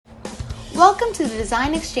Welcome to the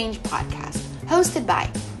Design Exchange podcast, hosted by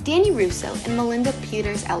Danny Russo and Melinda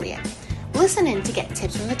Peters-Elliott. Listen in to get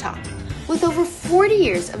tips from the top. With over 40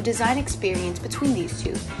 years of design experience between these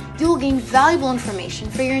two, you will gain valuable information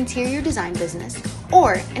for your interior design business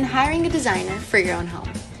or in hiring a designer for your own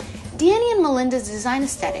home. Danny and Melinda's design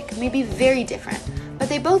aesthetic may be very different, but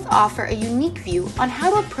they both offer a unique view on how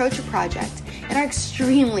to approach a project and are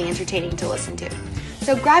extremely entertaining to listen to.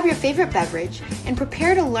 So grab your favorite beverage and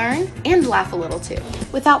prepare to learn and laugh a little too.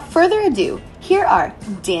 Without further ado, here are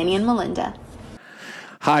Danny and Melinda.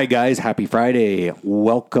 Hi guys, happy Friday.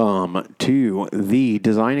 Welcome to the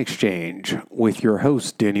Design Exchange with your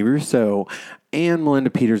host, Danny Russo and Melinda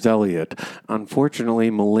Peters-Elliott. Unfortunately,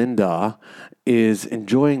 Melinda is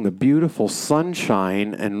enjoying the beautiful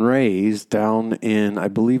sunshine and rays down in, I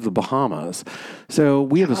believe, the Bahamas. So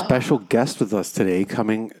we have a special guest with us today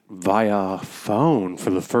coming via phone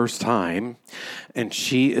for the first time. And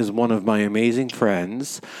she is one of my amazing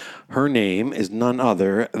friends. Her name is none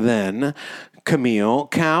other than Camille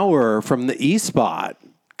Cower from the E-Spot.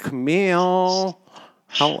 Camille,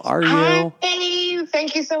 how are you? Hi,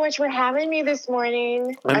 thank you so much for having me this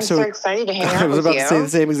morning. I'm so excited to hang out with you. I was about to say the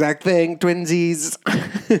same exact thing, twinsies.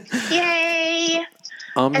 Yay!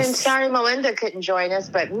 And sorry Melinda couldn't join us,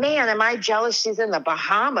 but man, am I jealous she's in the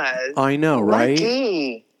Bahamas. I know, right?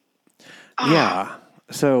 Lucky. Yeah.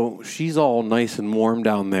 So she's all nice and warm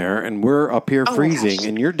down there, and we're up here freezing,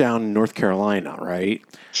 and you're down in North Carolina, right?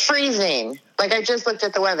 Freezing. Like, I just looked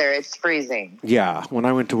at the weather. It's freezing. Yeah. When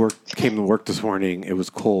I came to work this morning, it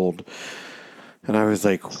was cold. And I was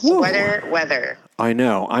like, whoa. Sweater weather. I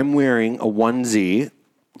know. I'm wearing a onesie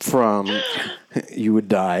from You Would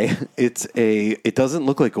Die. It doesn't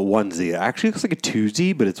look like a onesie. It actually looks like a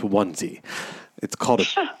twosie, but it's a onesie. It's called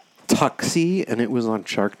a tuxie, and it was on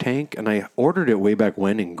Shark Tank. And I ordered it way back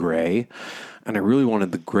when in gray. And I really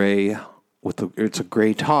wanted the gray it's a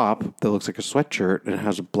gray top that looks like a sweatshirt, and it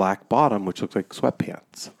has a black bottom, which looks like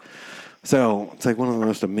sweatpants. So it's like one of the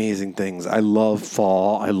most amazing things. I love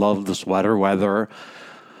fall. I love the sweater weather.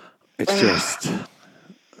 It's just,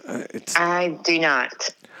 I do not.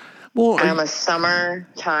 Well, I'm a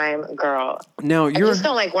summertime girl. Now I just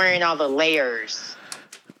don't like wearing all the layers.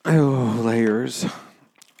 Oh, layers.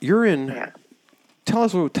 You're in. Yeah. Tell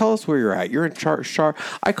us where you're at. You're in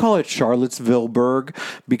I call it Charlottesvilleburg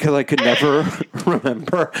because I could never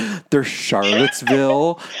remember. There's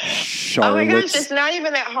Charlottesville. Oh my gosh, it's not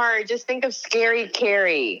even that hard. Just think of Scary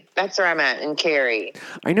Cary. That's where I'm at, in Cary.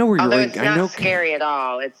 I know where you're. Although it's not scary at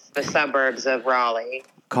all. It's the suburbs of Raleigh.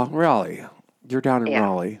 Raleigh. You're down in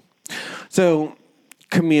Raleigh. So,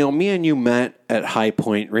 Camille, me and you met at High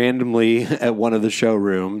Point randomly at one of the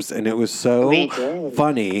showrooms, and it was so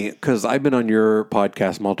funny because I've been on your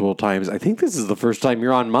podcast multiple times. I think this is the first time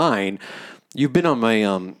you're on mine. You've been on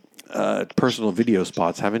my personal video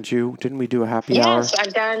spots, haven't you? Didn't we do a happy hour? Yes,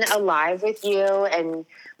 I've done a live with you, and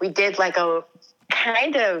we did like a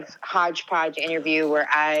kind of hodgepodge interview where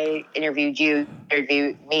I interviewed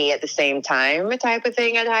me at the same time, type of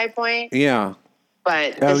thing at High Point. Yeah.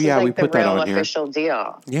 But this is like we the put that real on official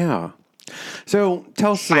deal. Yeah. So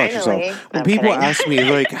tell us about yourself. When people ask me,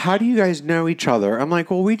 like, how do you guys know each other? I'm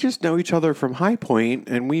like, well, we just know each other from High Point,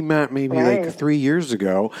 and we met maybe like 3 years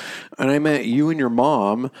ago, and I met you and your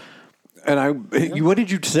mom, and what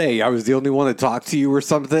did you say? I was the only one to talk to you or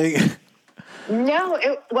something? No.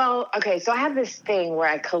 So I have this thing where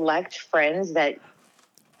I collect friends that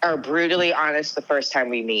are brutally honest the first time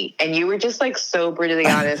we meet. And you were just like so brutally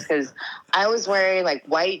honest because I was wearing like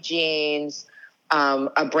white jeans,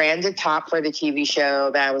 a branded top for the TV show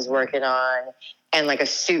that I was working on, and like a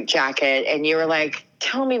suit jacket. And you were like,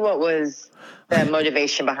 tell me what was the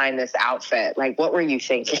motivation behind this outfit. Like, what were you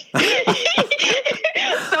thinking?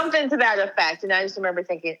 Something to that effect. And I just remember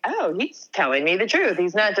thinking, oh, he's telling me the truth.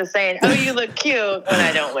 He's not just saying, oh, you look cute when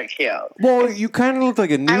I don't look cute. Well, you kind of look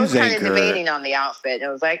like a news anchor. I was kind of debating on the outfit. And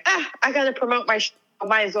I was like, I got to promote my show. I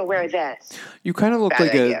might as well wear this. You kind of look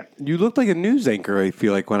you looked like a news anchor, I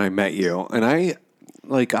feel like, when I met you. And I'm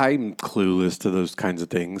clueless to those kinds of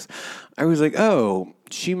things. I was like, oh,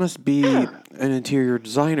 she must be an interior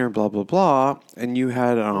designer, blah, blah, blah. And you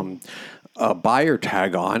had a buyer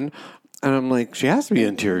tag on. And I'm like, she has to be an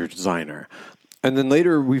interior designer. And then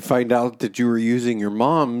later we find out that you were using your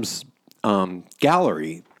mom's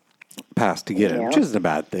gallery pass to get it, which isn't a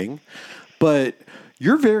bad thing. But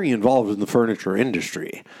you're very involved in the furniture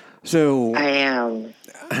industry. So I am.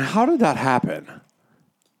 How did that happen?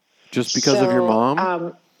 Just because of your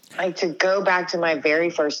mom? To go back to my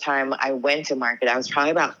very first time I went to market, I was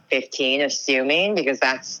probably about 15, assuming, because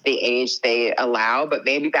that's the age they allow. But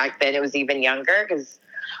maybe back then it was even younger because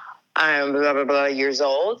I'm blah, blah, blah years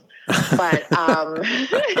old. But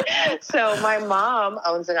so my mom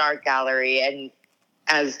owns an art gallery, and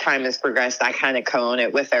as time has progressed, I kind of co-own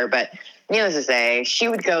it with her. But needless to say, she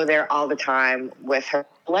would go there all the time with her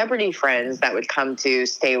celebrity friends that would come to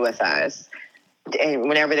stay with us. And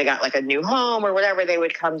whenever they got like a new home or whatever, they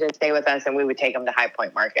would come to stay with us, and we would take them to High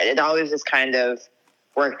Point Market. It always just kind of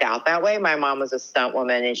worked out that way. My mom was a stunt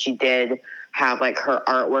woman, and she did have like her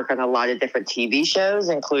artwork on a lot of different TV shows,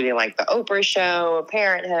 including like the Oprah Show,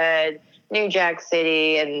 Parenthood, New Jack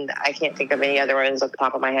City, and I can't think of any other ones off the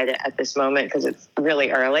top of my head at this moment because it's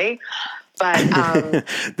really early. But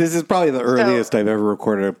this is probably the earliest I've ever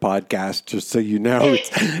recorded a podcast. Just so you know,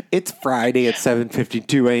 it's Friday at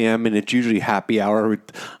 7:52 a.m. and it's usually happy hour with,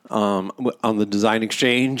 on the Design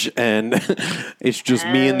Exchange, and it's just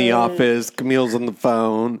me in the office. Camille's on the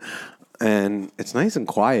phone. And it's nice and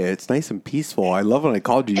quiet. It's nice and peaceful. I love when I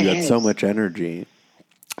called you. You had so much energy.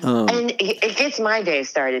 And it gets my day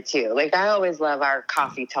started too. Like I always love our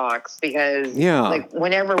coffee talks because like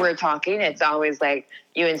whenever we're talking, it's always like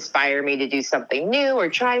you inspire me to do something new or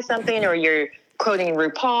try something, or you're quoting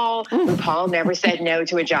RuPaul. RuPaul never said no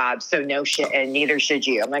to a job, so no shit, and neither should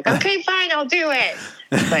you. I'm like, okay, fine, I'll do it.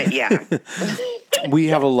 But yeah. We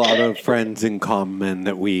have a lot of friends in common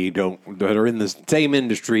that that are in the same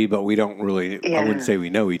industry, but we don't really, I wouldn't say we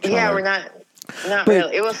know each other. Yeah, we're not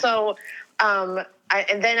really. It was so, and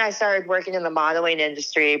then I started working in the modeling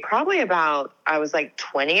industry probably about, I was like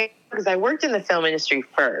 20, because I worked in the film industry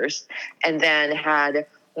first and then had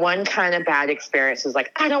one kind of bad experience. Was like,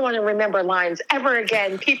 I don't want to remember lines ever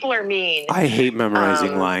again. People are mean. I hate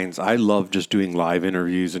memorizing lines. I love just doing live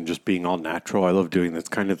interviews and just being all natural. I love doing this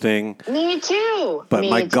kind of thing. Me too. But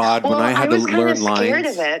my God, when I had to learn lines. I was kind of scared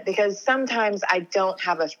of it because sometimes I don't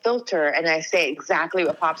have a filter and I say exactly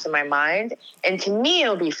what pops in my mind. And to me,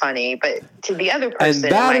 it'll be funny, but to the other person,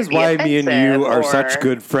 and that is why me and you are such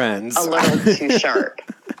good friends. A little too sharp.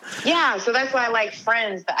 Yeah, so that's why I like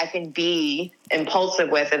friends that I can be impulsive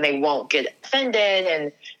with and they won't get offended,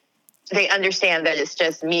 and they understand that it's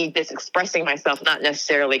just me just expressing myself, not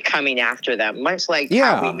necessarily coming after them, much like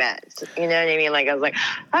how we met. You know what I mean? Like I was like,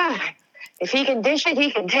 if he can dish it,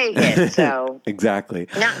 he can take it. So exactly.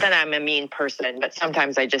 Not that I'm a mean person, but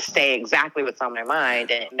sometimes I just say exactly what's on my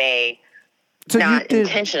mind, and it may not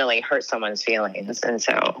intentionally hurt someone's feelings. And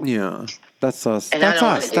so that's us. That's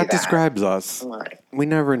us. That describes us. We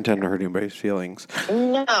never intend to hurt anybody's feelings.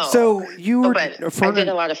 No. So you were. But I did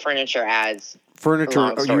a lot of furniture ads.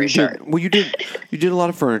 Long story short. You did a lot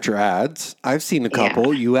of furniture ads. I've seen a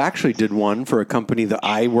couple. You actually did one for a company that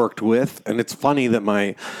I worked with, and it's funny that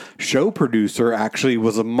my show producer actually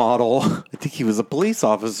was a model. I think he was a police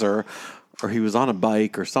officer, or he was on a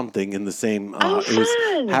bike or something in the same. It was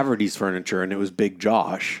Haverty's Furniture, and it was Big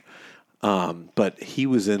Josh. But he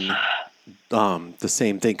was in the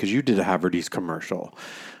same thing because you did a Haverty's commercial,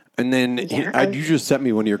 and then you just sent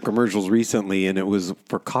me one of your commercials recently, and it was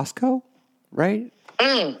for Costco, right?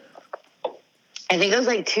 I think it was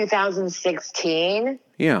like 2016.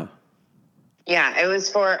 Yeah. Yeah, it was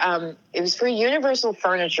for Universal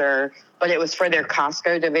Furniture, but it was for their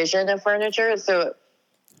Costco division of furniture. So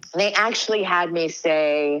they actually had me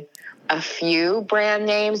say a few brand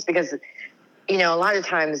names because, a lot of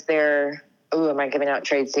times they're, am I giving out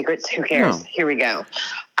trade secrets? Who cares? No. Here we go.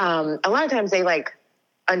 A lot of times they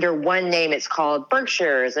under one name it's called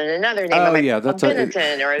Berkshire's, and another name that's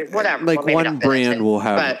Benetton or whatever. Like one brand will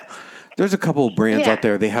have. There's a couple of brands out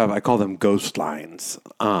there. They have, I call them ghost lines,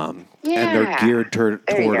 and they're geared toward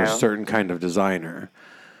a certain kind of designer.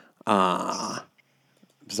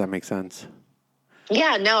 Does that make sense?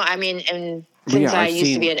 Yeah, no, I mean, and since I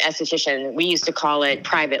used to be an esthetician, we used to call it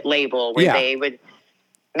private label, where they would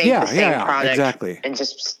make the same product and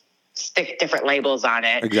just stick different labels on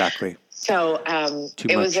it. Exactly. So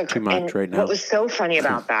too much right now. What was so funny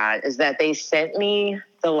about that is that they sent me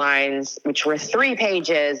the lines, which were 3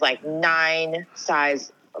 pages, like 9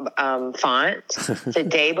 size font, the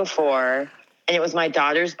day before. And it was my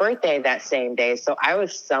daughter's birthday that same day. So I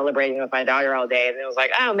was celebrating with my daughter all day. And it was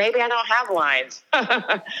like, maybe I don't have lines.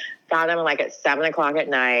 Got them at 7 o'clock at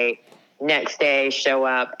night. Next day, show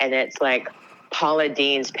up. And it's like Paula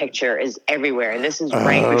Dean's picture is everywhere. And this is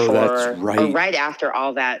right before, or right after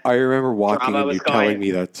all that. I remember walking and you telling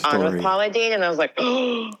me that story. On with Paula Dean. And I was like,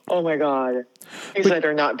 oh my God. Please let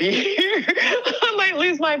her not be here. I might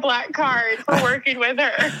lose my black card for working with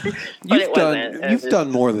her. But it wasn't. You've done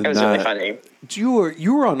more than that. It was really funny. You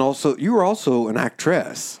were also an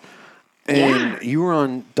actress, and you were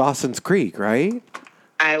on Dawson's Creek, right?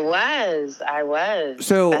 I was.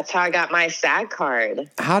 So that's how I got my SAG card.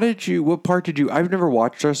 What part did you, I've never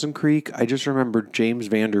watched Dawson's Creek. I just remember James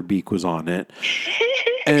Vanderbeek was on it.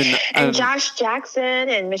 And Josh Jackson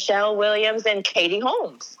and Michelle Williams and Katie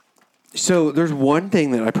Holmes. So there's one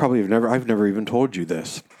thing that I've never even told you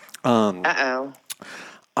this. Uh-oh.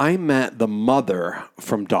 I met the mother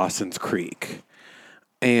from Dawson's Creek,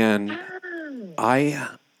 and I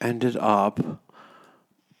ended up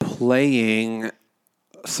playing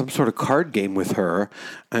some sort of card game with her,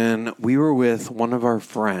 and we were with one of our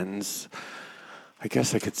friends. I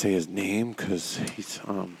guess I could say his name because he's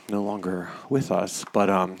no longer with us, but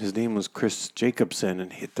his name was Chris Jacobson,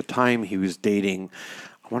 and at the time he was dating,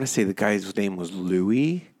 I want to say the guy's name was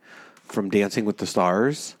Louis from Dancing with the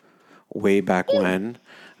Stars way back when,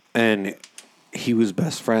 and he was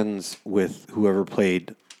best friends with whoever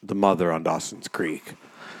played the mother on Dawson's Creek.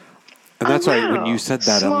 And that's why when you said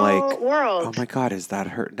that, Small I'm like, world. oh my God, is that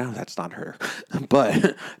her? No, that's not her.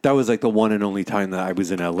 But that was like the one and only time that I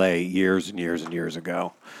was in LA years and years and years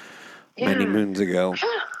ago, many moons ago.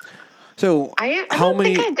 So I don't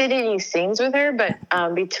think I did any scenes with her,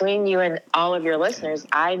 but between you and all of your listeners,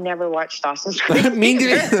 I never watched Dawson's Creek. Me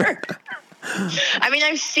neither. I mean,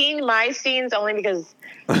 I've seen my scenes only because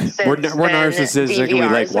we're narcissistic and we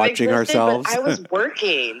like watching ourselves. I was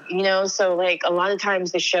working, so like a lot of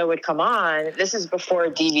times the show would come on. This is before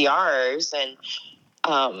DVRs, and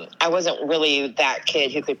I wasn't really that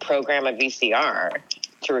kid who could program a VCR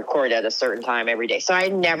to record at a certain time every day. So I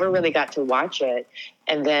never really got to watch it.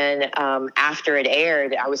 And then after it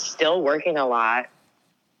aired, I was still working a lot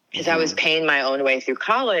because I was paying my own way through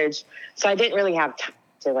college. So I didn't really have time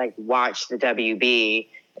to like watch the WB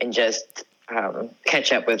and just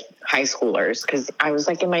catch up with high schoolers because I was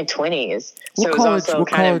like in my 20s. So it was also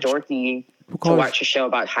kind of dorky to watch a show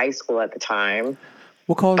about high school at the time.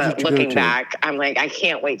 What college but did you go to? Looking back, I'm like, I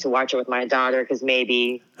can't wait to watch it with my daughter because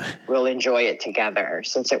maybe we'll enjoy it together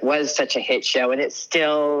since it was such a hit show and it's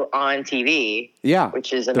still on TV. Yeah.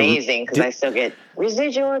 Which is amazing because I still get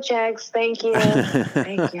residual checks. Thank you.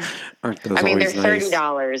 Thank you. Aren't those I mean, they're always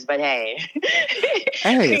nice? $30, but hey.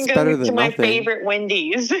 Hey, it's better than to my nothing. favorite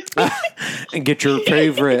Wendy's. And get your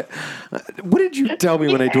favorite. What did you tell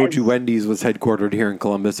me when I told you Wendy's was headquartered here in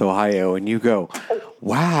Columbus, Ohio? And you go,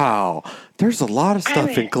 wow, there's a lot of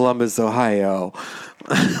stuff in Columbus, Ohio.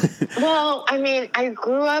 Well, I mean, I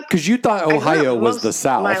grew up... Because you thought Ohio was the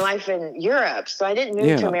South. My life in Europe. So I didn't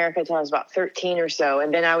move to America until I was about 13 or so.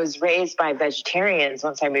 And then I was raised by vegetarians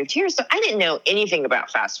once I moved here. So I didn't know anything about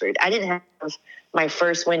fast food. I didn't have my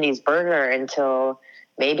first Wendy's burger until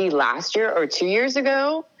maybe last year or 2 years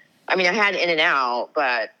ago. I mean, I had In-N-Out,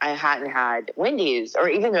 but I hadn't had Wendy's or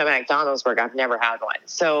even the McDonald's burger. I've never had one.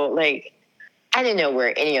 So, like... I didn't know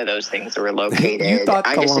where any of those things were located. You thought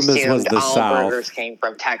Columbus I just assumed was the all South. burgers came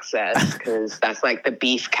from Texas because that's like the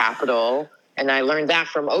beef capital. And I learned that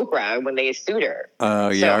from Oprah when they sued her. Oh,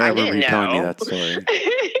 yeah. So I remember you telling me know. that story.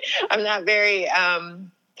 I'm not very,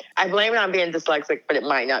 I blame it on being dyslexic, but it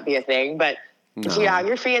might not be a thing. But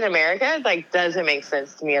geography in America, like, doesn't make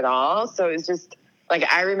sense to me at all. So it's just... Like,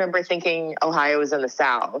 I remember thinking Ohio was in the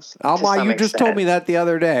South. Alma, you just told me that the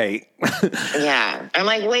other day. Yeah. I'm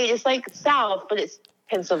like, wait, it's like South, but it's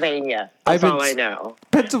Pennsylvania. That's all I know.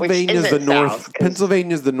 Pennsylvania's the North.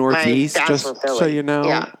 Pennsylvania's the Northeast, just so you know.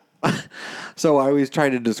 Yeah. So I always try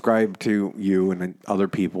to describe to you and other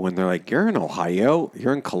people when they're like, you're in Ohio?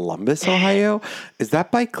 You're in Columbus, Ohio? Is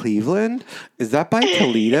that by Cleveland? Is that by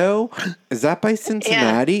Toledo? Is that by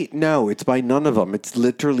Cincinnati? Yeah. No, it's by none of them. It's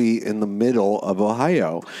literally in the middle of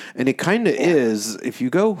Ohio. And it kind of is. If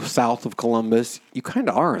you go south of Columbus, you kind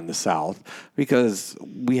of are in the South because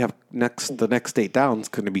we have the next state down is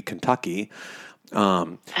going to be Kentucky.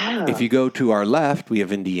 If you go to our left, we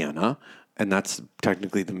have Indiana. And that's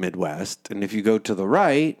technically the Midwest. And if you go to the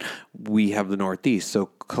right, we have the Northeast. So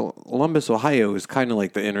Columbus, Ohio is kind of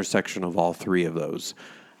like the intersection of all three of those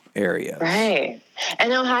areas. Right.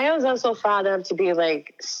 And Ohio is also thought of to be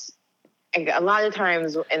like, a lot of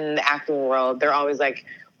times in the acting world, they're always like,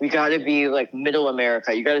 we got to be like middle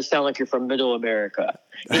America. You got to sound like you're from middle America.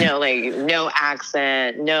 You know, like no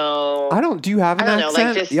accent, no. Do you have an accent? Know,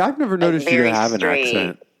 like just, I've never noticed you to have an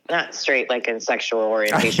accent. Not straight like in sexual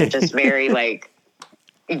orientation, just very like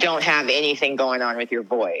you don't have anything going on with your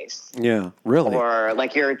voice. Yeah, really. Or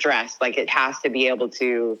like your dress, like it has to be able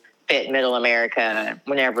to fit middle America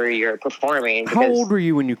whenever you're performing. How old were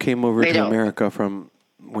you when you came over to America from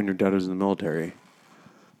when your dad was in the military?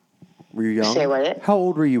 Were you young? Say what? How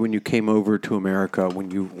old were you when you came over to America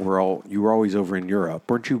when you were always over in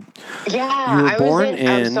Europe? Weren't you? Yeah, you were born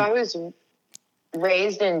so I was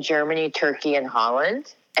raised in Germany, Turkey, and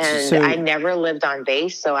Holland. And I never lived on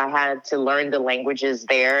base, so I had to learn the languages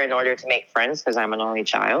there in order to make friends because I'm an only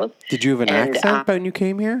child. Did you have an accent when you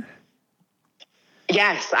came here?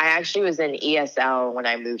 Yes, I actually was in ESL when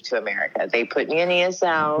I moved to America. They put me in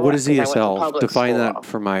ESL. What is ESL? Define school. that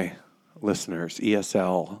for my listeners.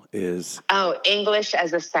 ESL is... Oh, English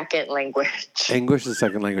as a second language. English as a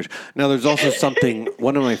second language. Now, there's also something...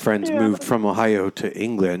 One of my friends moved from Ohio to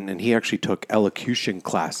England, and he actually took elocution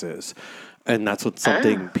classes. And that's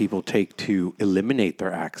something people take to eliminate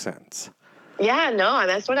their accents. Yeah, no,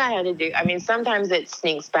 that's what I had to do. I mean, sometimes it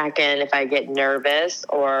sneaks back in if I get nervous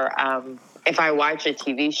or if I watch a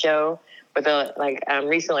TV show.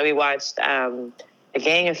 Recently we watched The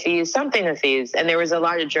Gang of Thieves, something of Thieves, and there was a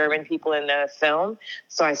lot of German people in the film.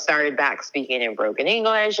 So I started back speaking in broken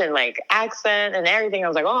English and like accent and everything. I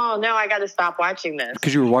was like, oh, no, I got to stop watching this.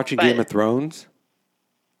 Because you were watching Game of Thrones?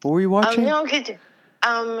 What were you watching? No,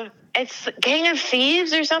 it's Gang of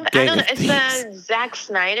Thieves or something. I don't know. It's the Zack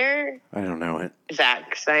Snyder. I don't know it.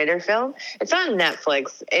 Zack Snyder film. It's on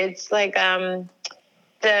Netflix. It's like the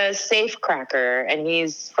Safecracker, and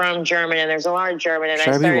he's from Germany, and there's a lot of German, and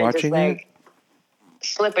I started just like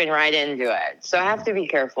slipping right into it. So I have to be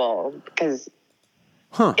careful because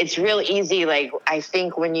it's real easy. Like I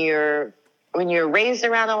think when you're raised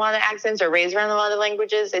around a lot of accents or raised around a lot of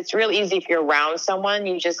languages, it's real easy if you're around someone,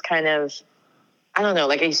 you just kind of, I don't know,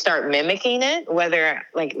 like you start mimicking it, whether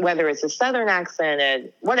it's a Southern accent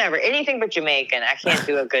and whatever, anything but Jamaican. I can't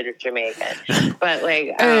do a good Jamaican. But like,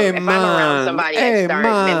 if I'm around somebody, I start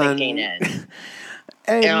mimicking it.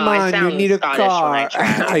 Hey, man, you need a Scottish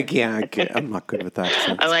car. I can't. I'm not good with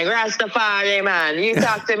accents. I'm like, Rastafari, man. You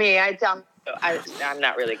talk to me. I'm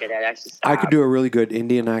not really good at it. I should stop. I could do a really good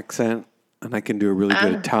Indian accent, and I can do a really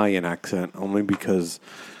good Italian accent, only because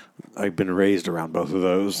I've been raised around both of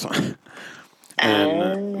those.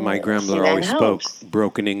 And my grandmother always spoke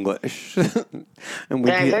broken English. And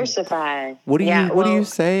diversify. What are you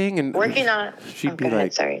saying? And working on. She'd be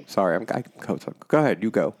like, sorry. Go ahead, you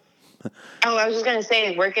go. Oh, I was just gonna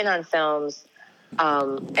say, working on films,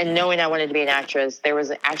 and knowing I wanted to be an actress. There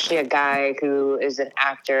was actually a guy who is an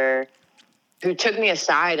actor who took me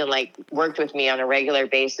aside and like worked with me on a regular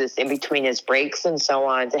basis in between his breaks and so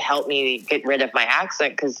on to help me get rid of my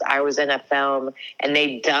accent, because I was in a film and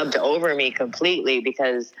they dubbed over me completely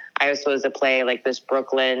because I was supposed to play like this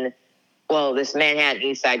Manhattan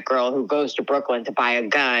East Side girl who goes to Brooklyn to buy a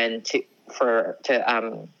gun to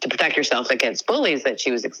protect herself against bullies that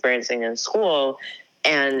she was experiencing in school.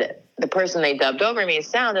 And the person they dubbed over me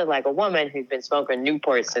sounded like a woman who'd been smoking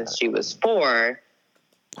Newport since she was 4.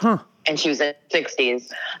 Huh. And she was in her 60s.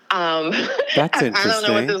 That's interesting. I don't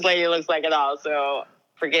know what this lady looks like at all, so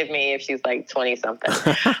forgive me if she's like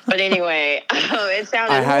 20-something. But anyway, it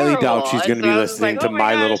sounded I highly horrible. doubt she's going to be listening to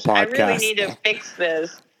my little podcast. I really need to fix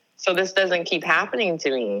this so this doesn't keep happening to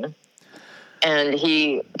me. And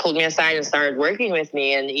he pulled me aside and started working with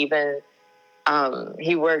me, and even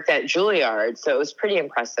he worked at Juilliard, so it was pretty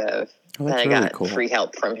impressive that I got free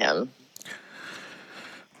help from him.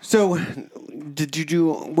 So,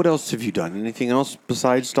 what else have you done? Anything else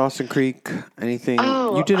besides Dawson Creek? Anything?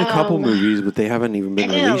 You did a couple movies, but they haven't even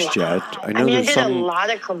been released yet. I did a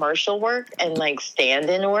lot of commercial work and like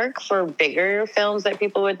stand-in work for bigger films that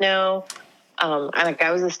people would know.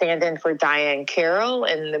 I was a stand-in for Diane Carroll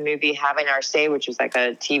in the movie Having Our Say, which was like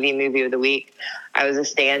a TV movie of the week. I was a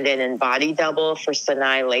stand-in and body double for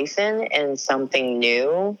Sanaa Lathan in Something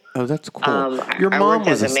New. Oh, that's cool. Your I mom worked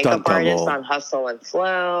was as a a stunt makeup artist double. on Hustle and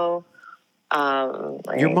Flow.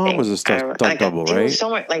 Your mom was a stunt double, right?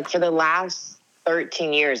 So much, like for the last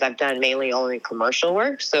 13 years, I've done mainly only commercial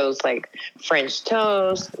work. So it's like French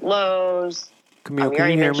Toast, Lowe's. Camille, you can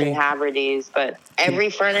already you hear mentioned me? Haverty's, but every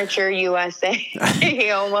Furniture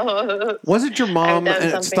USA almost. Wasn't your mom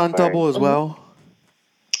a stunt double as well?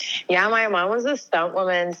 Yeah, my mom was a stunt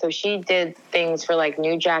woman, so she did things for like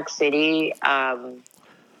New Jack City.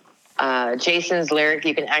 Jason's Lyric,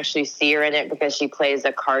 you can actually see her in it because she plays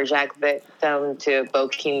a carjack victim to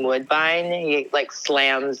Bokeem Woodbine. He like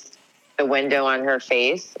slams the window on her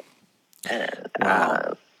face.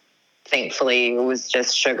 Wow. Thankfully, it was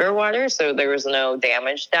just sugar water, so there was no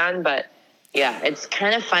damage done. But yeah, it's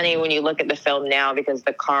kind of funny when you look at the film now because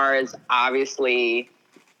the car is obviously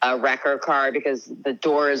a wrecker car because the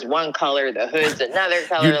door is one color, the hood's another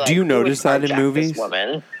color. Do you notice that in movies? This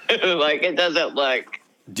woman? Like, it doesn't look.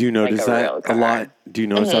 Do you notice that a lot? Do you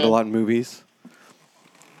notice that a lot in movies?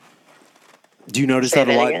 Do you notice that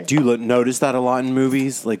a lot? Again? Do you notice that a lot in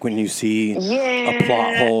movies? Like when you see a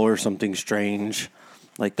plot hole or something strange?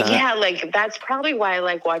 like that. Yeah, like that's probably why I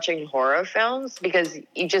like watching horror films, because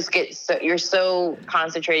you just you're so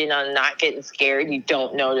concentrated on not getting scared, you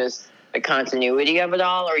don't notice the continuity of it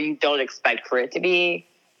all, or you don't expect for it to be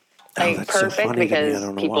like perfect,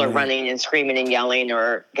 because people are running and screaming and yelling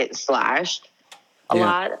or getting slashed a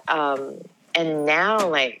lot. And now,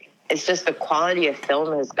 like, it's just the quality of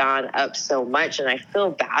film has gone up so much, and I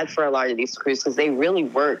feel bad for a lot of these crews because they really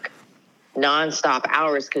work nonstop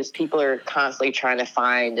hours, because people are constantly trying to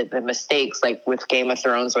find the mistakes, like with Game of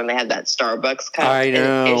Thrones when they had that Starbucks cup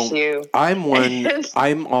issue.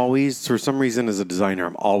 I'm always, for some reason as a designer,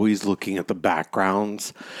 I'm always looking at the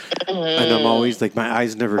backgrounds, and I'm always like, my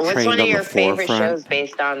eyes never trained on the forefront. What's one of your favorite shows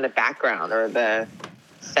based on the background or the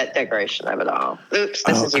set decoration of it all? Oops,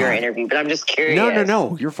 this is your interview, but I'm just curious.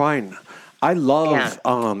 No, you're fine. I love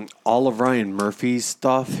all of Ryan Murphy's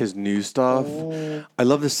stuff, his new stuff. I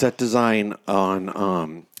love the set design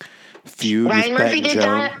on Feud. Ryan Murphy did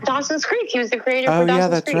Dawson's Creek. He was the creator for Dawson's Creek. Oh, yeah,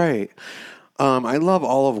 that's right. I love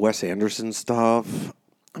all of Wes Anderson's stuff.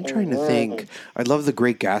 I'm trying to think. I love the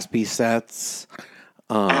Great Gatsby sets.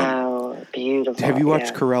 Beautiful. Have you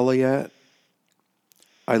watched Cruella yet?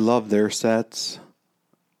 I love their sets.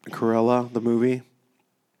 Cruella, the movie.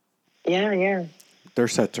 Yeah. Their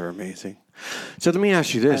sets are amazing. So let me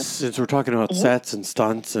ask you this, since we're talking about sets and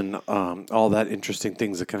stunts and all that interesting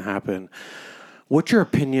things that can happen. What's your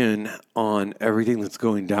opinion on everything that's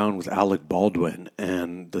going down with Alec Baldwin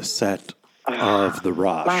and the set of The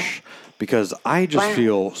Rush? Because I just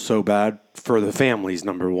feel so bad for the families,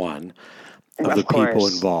 number one, of the people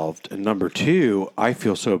involved. And number two, I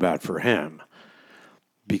feel so bad for him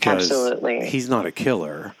because he's not a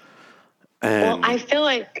killer. And I feel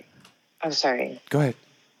like... I'm sorry. Go ahead.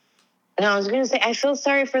 No, I was going to say, I feel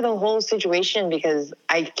sorry for the whole situation, because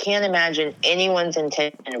I can't imagine anyone's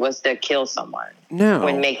intention was to kill someone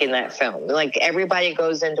when making that film. Like, everybody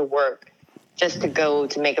goes into work just to go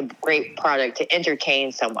to make a great product, to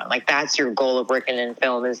entertain someone. Like, that's your goal of working in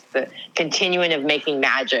film, is the continuing of making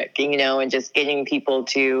magic, and just getting people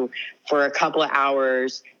to, for a couple of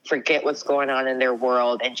hours, forget what's going on in their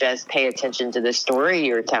world and just pay attention to the story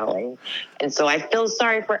you're telling. And so I feel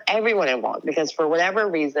sorry for everyone involved, because for whatever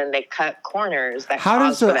reason they cut corners that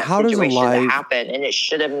caused for that situation to happen, and it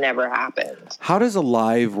should have never happened. How does a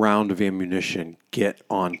live round of ammunition get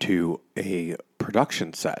onto a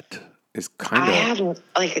production set? Is kind of... I haven't,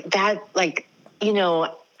 like that, like,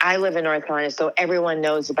 I live in North Carolina, so everyone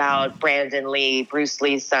knows about Brandon Lee, Bruce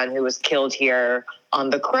Lee's son, who was killed here on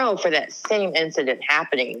The Crow for that same incident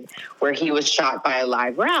happening where he was shot by a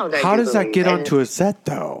live round. How does that get onto a set,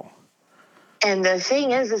 though? And the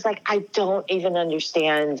thing is like, I don't even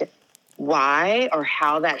understand why or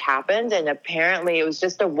how that happened. And apparently it was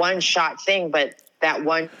just a one-shot thing, but that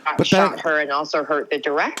one shot her and also hurt the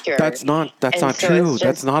director. That's not true.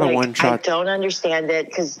 That's not a one shot. I don't understand it,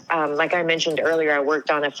 because like I mentioned earlier, I worked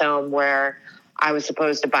on a film where I was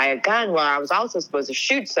supposed to buy a gun where I was also supposed to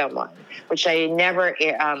shoot someone, which they never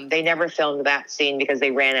filmed that scene because they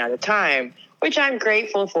ran out of time, which I'm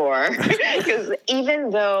grateful for. Because even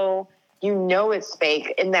though it's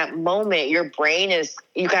fake, in that moment, your brain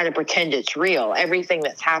you got to pretend it's real. Everything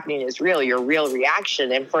that's happening is real, your real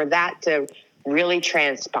reaction. And for that to really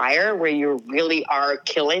transpire, where you really are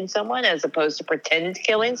killing someone as opposed to pretend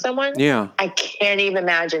killing someone. Yeah. I can't even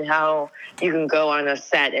imagine how you can go on a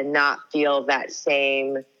set and not feel that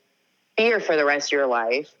same fear for the rest of your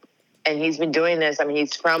life. And he's been doing this. I mean,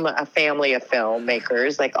 he's from a family of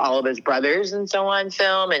filmmakers, like all of his brothers and so on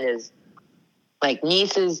film, and his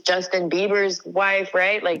niece is Justin Bieber's wife,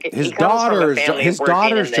 right? Like his daughter is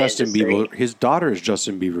Justin Bieber. His daughter is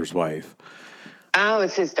Justin Bieber's wife. Oh,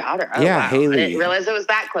 it's his daughter. Oh, yeah, wow. Haley. I didn't realize it was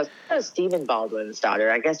that close. That was Stephen Baldwin's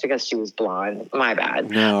daughter. I guess because she was blonde. My bad.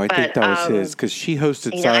 No, I think that was his, because she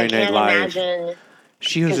hosted Saturday Night Live.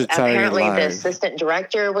 She hosted Saturday Night Live. Apparently the assistant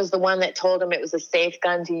director was the one that told him it was a safe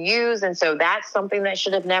gun to use, and so that's something that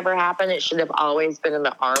should have never happened. It should have always been in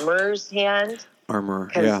the armor's hand.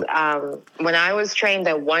 Because when I was trained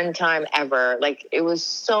that one time ever, it was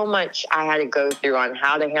so much I had to go through on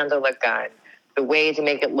how to handle a gun, the way to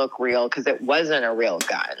make it look real, because it wasn't a real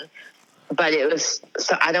gun. But it was,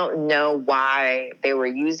 so I don't know why they were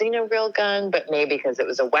using a real gun, but maybe because it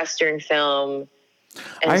was a Western film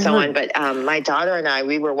and so on. But my daughter and I,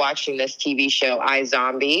 we were watching this TV show,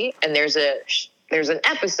 iZombie, and there's an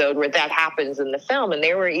episode where that happens in the film, and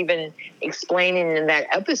they were even explaining in that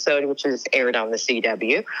episode, which is aired on the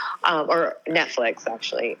CW, or Netflix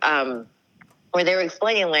actually, where they were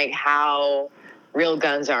explaining how real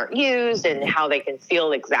guns aren't used and how they can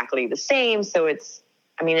feel exactly the same. So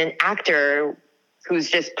an actor who's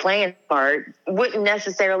just playing a part wouldn't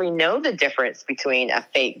necessarily know the difference between a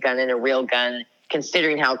fake gun and a real gun,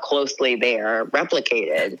 considering how closely they are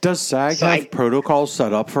replicated. Does SAG have protocols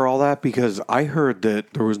set up for all that? Because I heard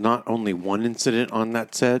that there was not only one incident on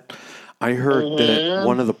that set. I heard that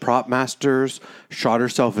one of the prop masters shot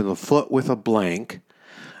herself in the foot with a blank.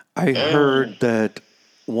 I heard that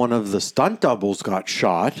one of the stunt doubles got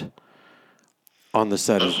shot on the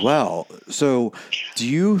set as well. So do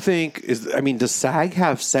you think, does SAG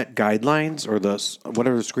have set guidelines, or the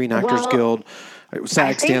Screen Actors Guild?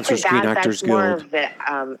 SAG stands for Screen Actors Guild. More of the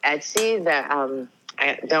ETSE,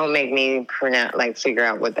 don't make me figure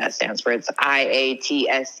out what that stands for. It's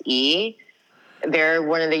IATSE. They're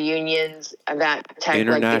one of the unions that protect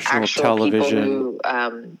International the actual Television people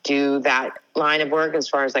who do that line of work, as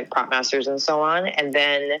far as prop masters and so on. And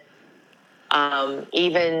then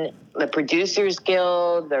even the Producers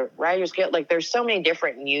Guild, the Writers Guild, there's so many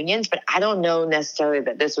different unions, but I don't know necessarily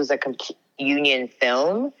that this was a complete union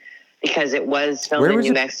film, because it was filmed in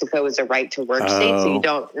New Mexico. It's a right to work state,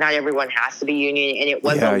 so not everyone has to be union, and it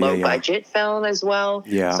was a low budget film as well.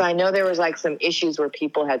 Yeah. So I know there was some issues where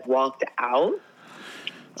people had walked out.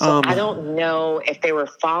 So I don't know if they were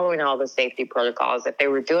following all the safety protocols, if they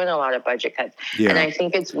were doing a lot of budget cuts. Yeah. And I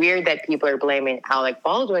think it's weird that people are blaming Alec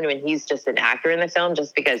Baldwin when he's just an actor in the film.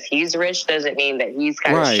 Just because he's rich doesn't mean that he's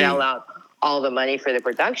got to shell out all the money for the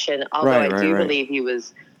production. Although I do believe he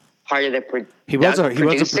was part of the producer. He was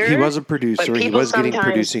a producer. But he was getting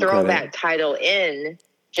producing throw credit. that title in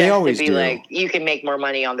just to be you can make more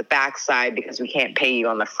money on the backside because we can't pay you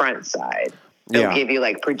on the front side. They'll give you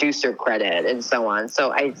producer credit and so on.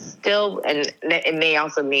 So I still, and it may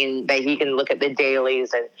also mean that he can look at the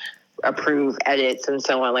dailies and approve edits and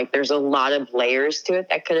so on. There's a lot of layers to it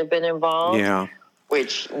that could have been involved. Yeah.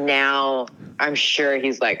 Which now I'm sure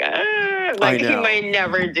he's he might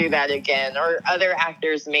never do that again. Or other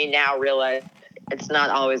actors may now realize it's not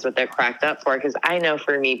always what they're cracked up for. Because I know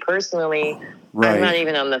for me personally, I'm not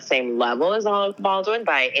even on the same level as Alec Baldwin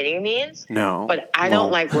by any means. No. But I don't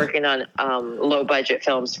like working on low budget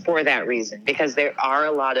films for that reason. Because there are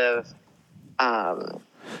a lot of...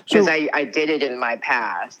 Because I did it in my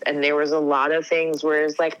past, and there was a lot of things where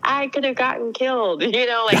it's I could have gotten killed, even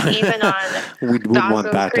on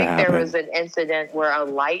Dawson's Creek, there was an incident where a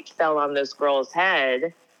light fell on this girl's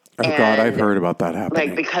head. Oh, God, I've heard about that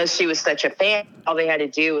happening. Because she was such a fan, all they had to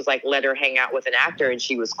do was, let her hang out with an actor, and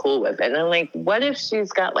she was cool with it. And I'm what if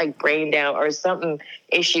she's got, brain down or something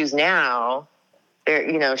issues now?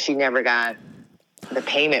 There, she never got the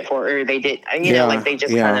payment for her. They did, they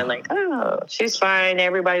just kind of oh, she's fine.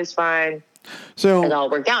 Everybody's fine. So it all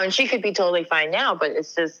worked out. And she could be totally fine now, but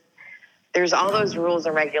it's just, there's all those rules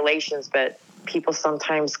and regulations, but people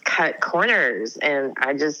sometimes cut corners. And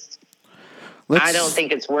I don't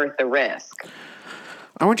think it's worth the risk.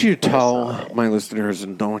 I want you to tell my listeners,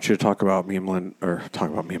 and don't want you to talk about me and Melinda, or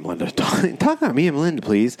talk about me and Melinda. Talk about me and Melinda,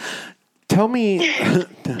 please. Tell me,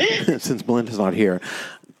 since Melinda's not here,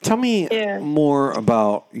 tell me more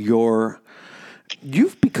about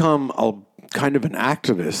you've become a kind of an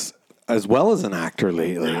activist as well as an actor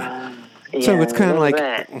lately. So it's kind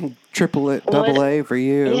of double A for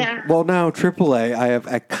you. Yeah. Well, no, triple A. I have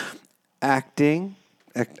acting,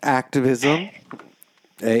 activism,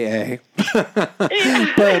 AA.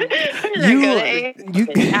 But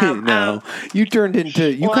you turned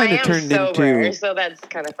into, so that's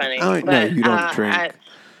kind of funny. Oh, no, you don't drink.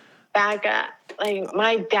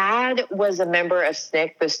 My dad was a member of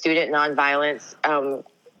SNCC, the Student Nonviolence.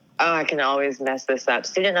 I can always mess this up.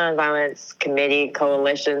 Student Nonviolence Committee,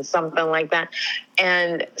 Coalition, something like that.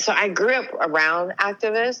 And so I grew up around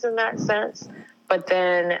activists in that sense. But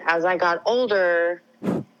then as I got older,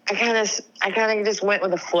 I kind of just went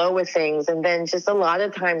with the flow with things. And then just a lot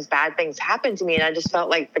of times bad things happened to me. And I just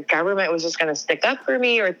felt like the government was just going to stick up for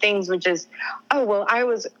me, or things would just, I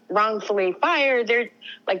was wrongfully fired. They're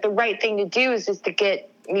the right thing to do is just to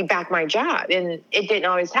get me back my job. And it didn't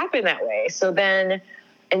always happen that way. So then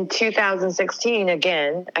in 2016,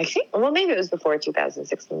 again, I think, maybe it was before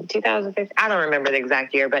 2016, 2015. I don't remember the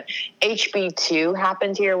exact year, but HB2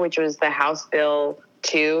 happened here, which was the House Bill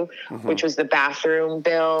 2, which was the bathroom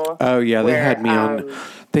bill. Oh yeah, they had me on.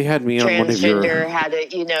 They had me on one of your. Transgender had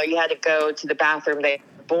to, you had to go to the bathroom they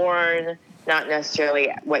were born, not necessarily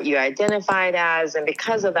what you identified as, and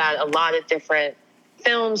because of that, a lot of different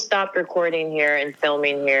films stopped recording here and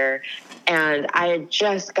filming here, and I had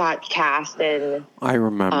just got cast in. I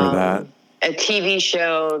remember that. A TV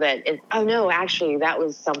show actually, that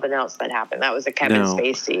was something else that happened. That was a Kevin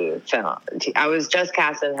Spacey film. I was just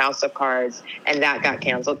cast in House of Cards, and that got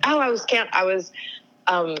canceled. I was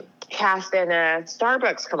cast in a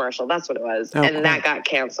Starbucks commercial. That's what it was. Oh, and cool. that got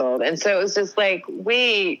canceled. And so it was just like,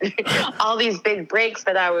 wait, all these big breaks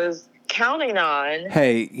that I was counting on.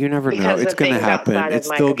 Hey, you never know. Because It's of going to things happen. outside It's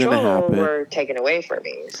of my still going to control happen. were taken away from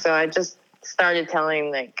me. So I just started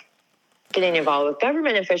getting involved with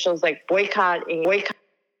government officials, like boycott.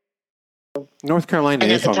 North Carolina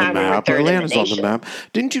And at is the on the time, we were map. third in the Atlanta's on the nation map.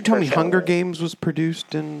 Didn't you tell for me Hunger filming. Games was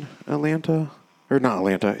produced in Atlanta? Or not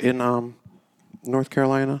Atlanta, in North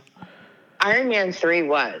Carolina? Iron Man 3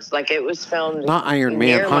 was. Like, it was filmed Not Iron Man,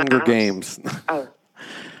 near my Hunger house. Games. Oh,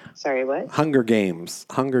 sorry, what? Hunger Games.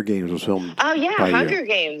 Hunger Games was filmed. Oh, yeah, by Hunger you.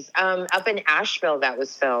 Games. Up in Asheville, that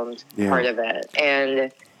was filmed, Yeah. part of it.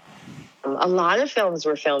 And a lot of films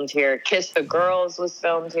were filmed here. Kiss the Girls was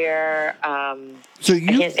filmed here. So I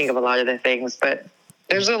can't think of a lot of the things, but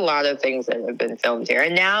there's a lot of things that have been filmed here.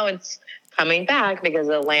 And now it's coming back because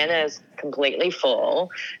Atlanta is completely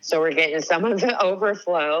full. So we're getting some of the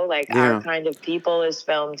overflow. Like, Yeah. Our Kind of People is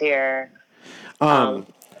filmed here. And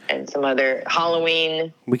some other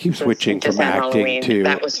Halloween. We keep switching Just from had acting Halloween. to...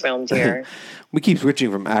 That was filmed here. We keep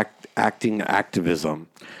switching from acting to activism.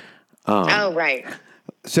 Oh, right.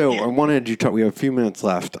 So I wanted you to talk. We have a few minutes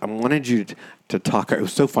left. I wanted you to talk. It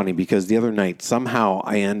was so funny because the other night somehow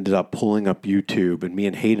I ended up pulling up YouTube, and me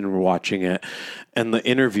and Hayden were watching it, and the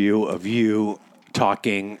interview of you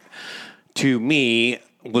talking to me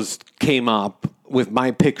came up with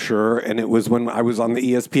my picture, and it was when I was on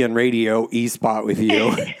the ESPN radio E-Spot with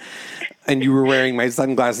you. And you were wearing my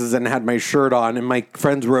sunglasses and had my shirt on, and my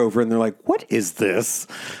friends were over, and they're like, "What is this?"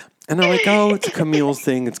 And I'm like, "Oh, it's Camille's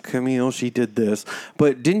thing. It's Camille. She did this."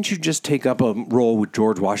 But didn't you just take up a role with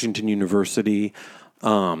George Washington University,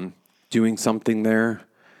 doing something there?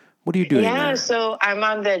 What are you doing there? Yeah, so I'm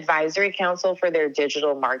on the advisory council for their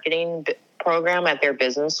digital marketing program at their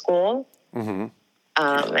business school. Mm-hmm.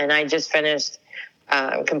 And I just finished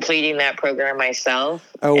completing that program myself.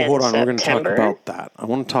 Oh, hold on. September. We're going to talk about that. I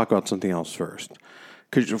want to talk about something else first.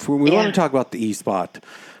 Because if we want to talk about the E-Spot,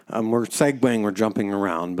 we're segueing, we're jumping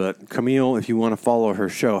around. But Camille, if you want to follow her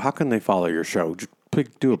show, how can they follow your show? Just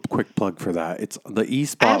do a quick plug for that. It's the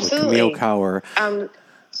E-Spot with Camille Cower.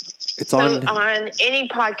 It's on any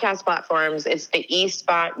podcast platforms. It's the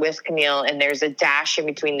E-Spot with Camille, and there's a dash in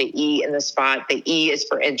between the E and the spot. The E is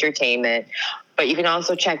for entertainment. But you can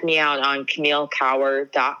also check me out on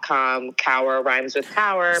CamilleCower.com. Cower rhymes with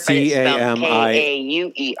power, but it's spelled Kauer.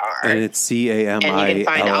 And it's CAMILLE. And you can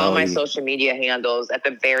find all my social media handles at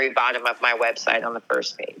the very bottom of my website on the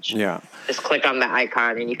first page. Yeah. Just click on the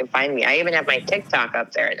icon and you can find me. I even have my TikTok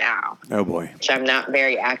up there now. Oh, boy. Which I'm not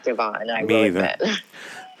very active on, I will admit.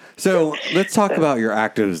 So let's talk about your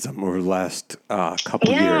activism over the last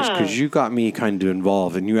couple of years, because you got me kind of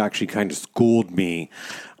involved, and you actually kind of schooled me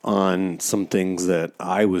on some things that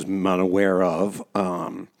I was unaware of.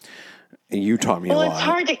 And you taught me a lot. Well, it's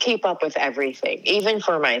hard to keep up with everything. Even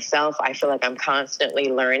for myself, I feel like I'm constantly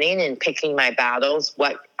learning and picking my battles.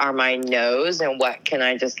 What are my no's and what can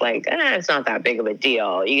I just it's not that big of a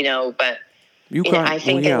deal, but I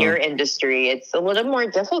think in your industry, it's a little more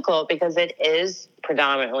difficult because it is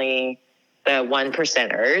predominantly the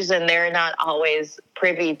 1%ers, and they're not always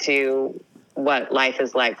privy to what life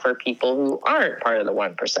is like for people who aren't part of the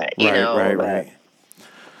 1%, Right.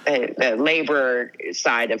 The labor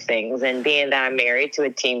side of things. And being that I'm married to a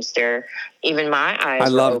Teamster, even my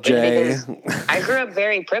eyes were open Jay. because I grew up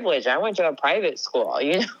very privileged. I went to a private school,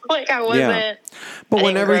 I wasn't. Yeah. But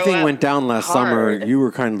when everything went down last summer, you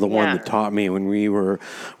were kind of the one that taught me when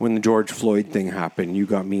the George Floyd thing happened. You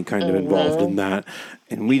got me kind of involved in that,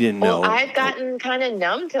 and we didn't know. I've gotten kind of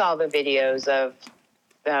numb to all the videos of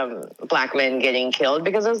black men getting killed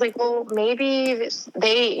because I was like, well, maybe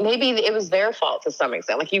it was their fault to some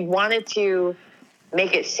extent. Like, you wanted to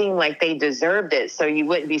make it seem like they deserved it so you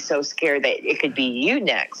wouldn't be so scared that it could be you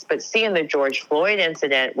next. But seeing the George Floyd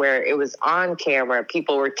incident where it was on camera,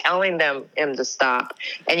 people were telling him to stop,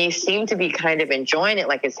 and he seemed to be kind of enjoying it,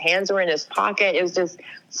 like his hands were in his pocket. It was just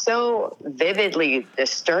so vividly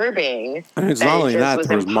disturbing. And it's not only that,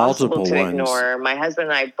 there was multiple to ones. Ignore. My husband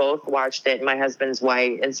and I both watched it. My husband's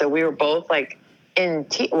white, and so we were both like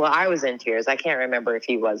I was in tears. I can't remember if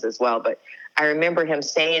he was as well, but I remember him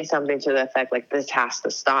saying something to the effect like, "This has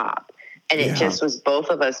to stop." And it just was both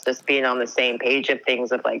of us just being on the same page of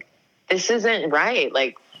things of like, this isn't right.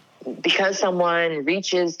 Like, because someone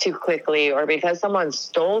reaches too quickly or because someone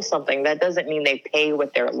stole something, that doesn't mean they pay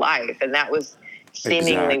with their life. And that was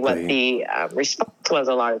seemingly what the response was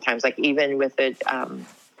a lot of times. Like, even with it,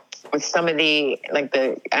 with some of the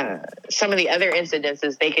some of the other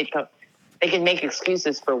incidences, they could come. they can make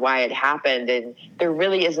excuses for why it happened. And there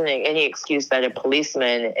really isn't any excuse that a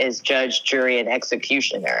policeman is judge, jury, and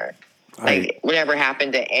executioner. Like whatever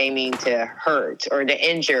happened to aiming to hurt or to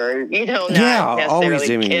injure, not necessarily always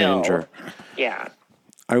aiming to kill. injure. Yeah.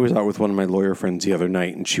 I was out with one of my lawyer friends the other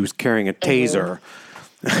night, and she was carrying a taser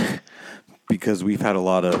because we've had a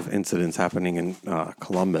lot of incidents happening in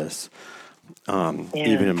Columbus.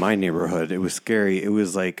 Even in my neighborhood, it was scary. It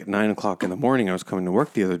was like 9:00 in the morning. I was coming to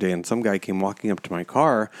work the other day, and some guy came walking up to my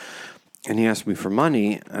car, and he asked me for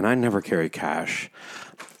money, and I never carry cash.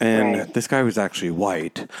 And this guy was actually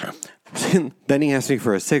white. Then he asked me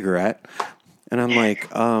for a cigarette, and I'm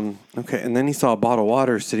like, okay. And then he saw a bottle of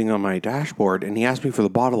water sitting on my dashboard, and he asked me for the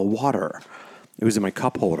bottle of water. It was in my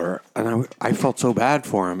cup holder, and I felt so bad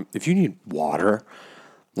for him. If you need water,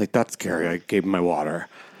 like, that's scary. I gave him my water.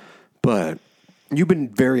 But you've been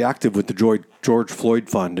very active with the George Floyd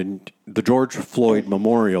Fund and the George Floyd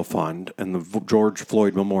Memorial Fund and the George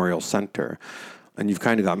Floyd Memorial Center. And you've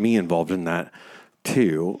kind of got me involved in that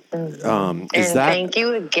too. Thank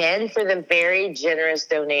you again for the very generous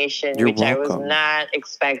donation, You're which welcome. I was not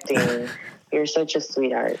expecting. You're such a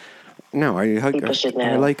sweetheart. No, I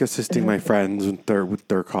like assisting my friends with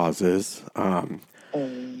their causes.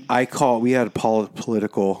 We had a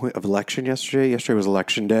political election yesterday. Yesterday was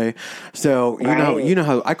election day. So, you know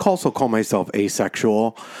how I also call myself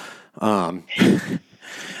asexual.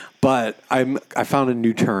 But I found a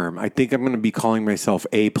new term. I think I'm going to be calling myself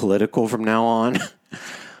apolitical from now on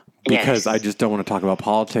because I just don't want to talk about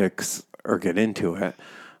politics or get into it.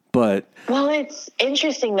 But it's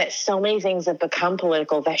interesting that so many things have become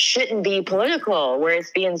political that shouldn't be political, where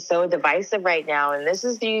it's being so divisive right now. And this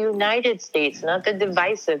is the United States, not the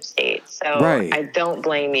divisive states. So I don't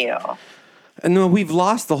blame you. And then we've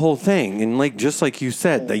lost the whole thing. And just like you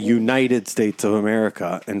said, the United States of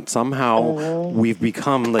America. And somehow we've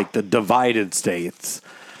become like the divided states.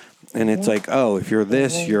 And it's like, oh, if you're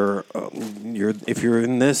this, if you're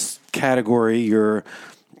in this category, you're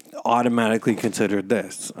automatically considered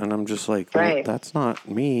this. And I'm just like, well, that's not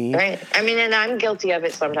me. Right. I mean, and I'm guilty of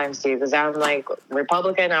it sometimes too, because I'm like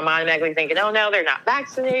Republican. I'm automatically thinking, oh no, they're not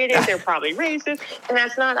vaccinated. They're probably racist. And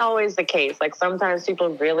that's not always the case. Like sometimes people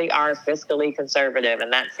really are fiscally conservative,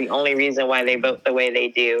 and that's the only reason why they vote the way they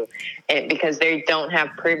do. And because they don't have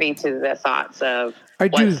privy to the thoughts of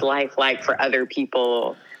what's life like for other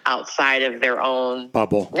people outside of their own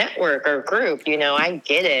bubble network or group. I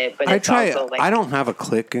get it, but I don't have a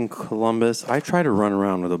clique in Columbus. I try to run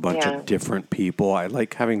around with a bunch of different people. I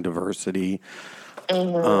like having diversity.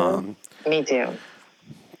 Me too.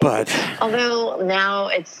 But although now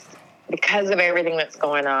it's because of everything that's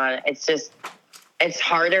going on, it's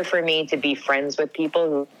harder for me to be friends with people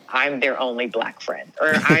who I'm their only black friend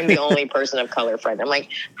or I'm the only person of color friend. I'm like,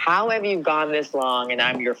 how have you gone this long and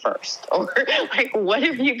I'm your first? Or like, what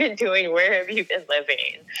have you been doing? Where have you been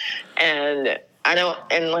living? And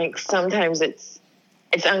sometimes it's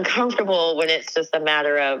uncomfortable when it's just a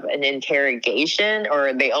matter of an interrogation,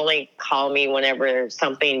 or they only call me whenever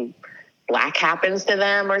something black happens to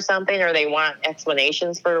them or something, or they want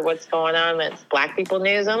explanations for what's going on that's black people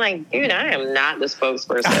news. I'm like, dude, I am not the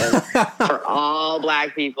spokesperson for all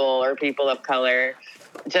black people or people of color.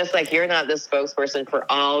 Just like you're not the spokesperson for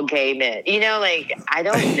all gay men. I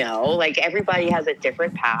don't know. Like everybody has a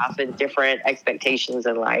different path and different expectations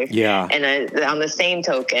in life. Yeah. And on the same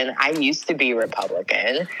token, I used to be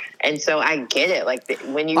Republican. And so I get it. Like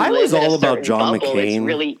when you live in a certain bubble, it's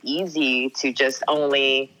really easy to just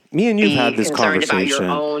only me and you've had this concerned conversation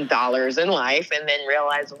about your own dollars in life, and then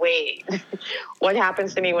realize, wait, what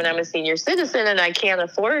happens to me when I'm a senior citizen and I can't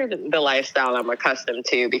afford the lifestyle I'm accustomed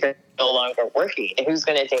to because I'm no longer working? And who's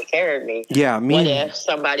going to take care of me? Yeah, what if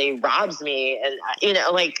somebody robs me? And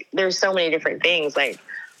there's so many different things. Like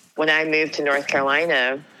when I moved to North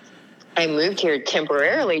Carolina, I moved here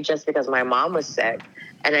temporarily just because my mom was sick,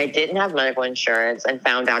 and I didn't have medical insurance and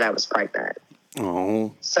found out I was pregnant.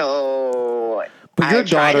 Oh, so. But your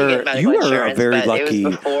daughter, you are very lucky. It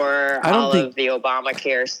was before all of the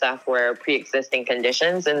Obamacare stuff were pre-existing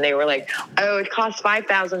conditions. And they were like, oh, it costs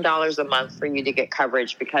 $5,000 a month for you to get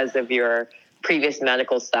coverage because of your previous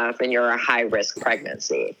medical stuff and you're a high-risk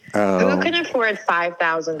pregnancy. Oh. Who can afford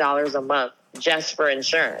 $5,000 a month just for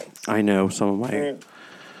insurance? I know some of my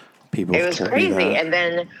people. It was crazy. And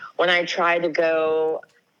then when I tried to go...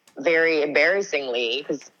 very embarrassingly,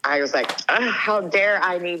 because I was like, how dare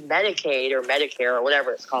I need Medicaid or Medicare or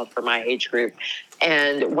whatever it's called for my age group.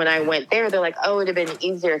 And when I went there, they're like, oh, it would have been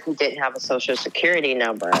easier if you didn't have a social security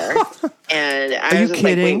number. And I was just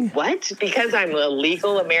like, wait, what? Because I'm a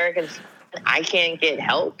legal American, I can't get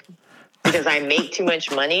help? because I make too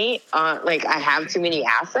much money. Like, I have too many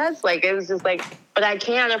assets. Like, it was just like, but I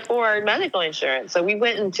can't afford medical insurance. So we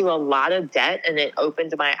went into a lot of debt, and it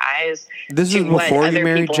opened my eyes This to is what before you other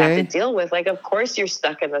married people Jay? have to deal with. Like, of course you're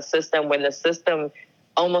stuck in the system when the system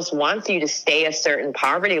almost wants you to stay a certain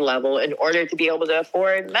poverty level in order to be able to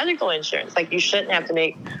afford medical insurance. Like, you shouldn't have to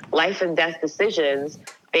make life and death decisions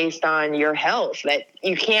based on your health that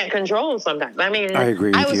you can't control sometimes. I mean, I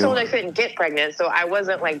agree I with was you. told I couldn't get pregnant, so I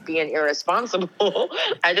wasn't like being irresponsible.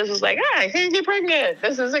 I just was like, I can't get pregnant.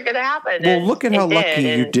 This isn't going to happen. Well, And look at it how did, lucky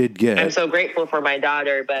you and did get. I'm so grateful for my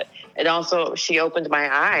daughter, but it also, she opened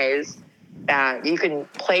my eyes that you can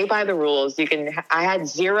play by the rules. I had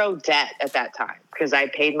zero debt at that time because I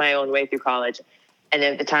paid my own way through college. And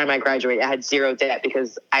at the time I graduated, I had zero debt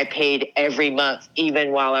because I paid every month,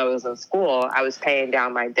 even while I was in school. I was paying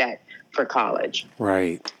down my debt for college.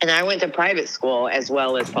 Right. And I went to private school as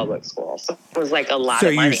well as public school. So it was like a lot So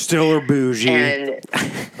of money. you still are bougie. And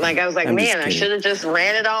like, I was like, man, I should have just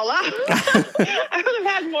ran it all up. I would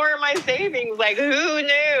have had more of my savings. Like, who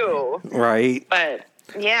knew? Right. But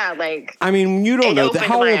yeah, like, I mean, you don't know that. opened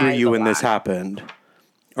How my old were eyes you a when this lot. happened?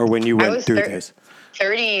 Or when you went through this?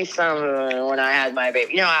 30-some when I had my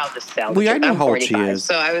baby. You know, I'll just tell. Well, yeah, I know I'm how old she 45, is.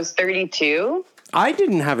 So I was 32. I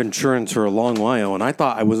didn't have insurance for a long while, and I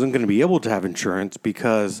thought I wasn't going to be able to have insurance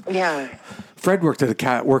because Yeah. Fred works at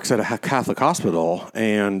a Catholic hospital,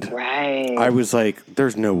 and Right. I was like,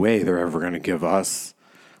 there's no way they're ever going to give us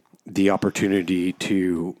the opportunity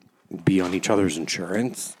to be on each other's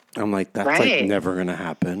insurance. I'm like, that's like never going to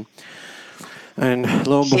happen. And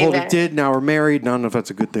lo and behold, it did. Now we're married. I don't know if that's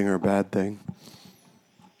a good thing or a bad thing.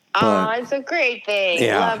 Oh, it's a great thing.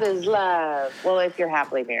 Yeah. Love is love. Well, if you're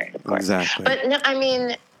happily married, of course. Exactly. But no, I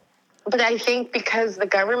mean, but I think because the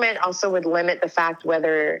government also would limit the fact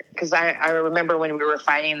whether, because I remember when we were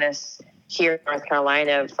fighting this here in North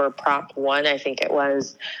Carolina for Prop 1, I think it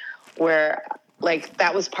was, where like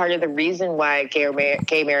that was part of the reason why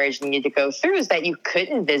gay marriage needed to go through, is that you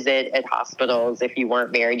couldn't visit at hospitals if you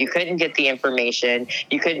weren't married. You couldn't get the information.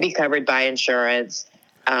 You couldn't be covered by insurance.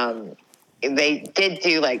 They did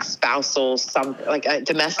do like spousal, like a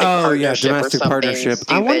domestic partnership or something partnership.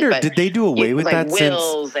 stupid, I wonder, but did they do away with like that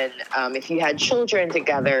wills and if you had children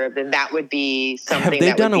together, then that would be something they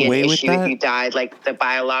that done would be away an with issue that? if you died, like the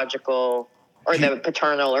biological or the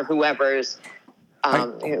paternal or whoever's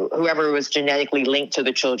whoever was genetically linked to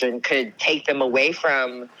the children could take them away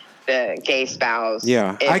from the gay spouse.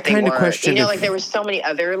 Yeah, I kind of question. Like there were so many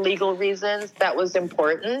other legal reasons that was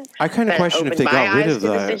important. I kind of question if they got rid of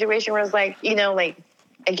that. The situation where it's like, like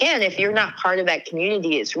again, if you're not part of that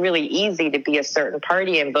community, it's really easy to be a certain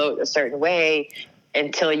party and vote a certain way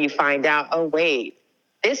until you find out, oh wait,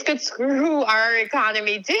 this could screw our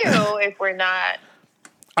economy too if we're not.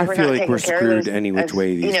 I feel like we're screwed any which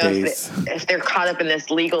way these days. If they're caught up in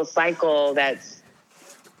this legal cycle that's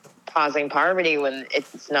causing poverty when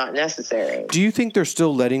it's not necessary. Do you think they're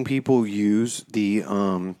still letting people use the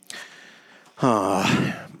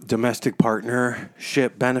domestic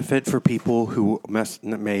partnership benefit for people who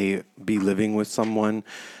may be living with someone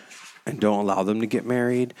and don't allow them to get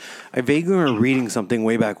married? I vaguely remember reading something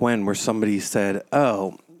way back when where somebody said,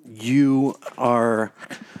 oh, you are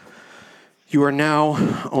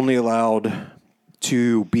now only allowed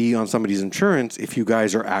to be on somebody's insurance if you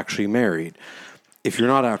guys are actually married. If you're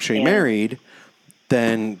not actually married,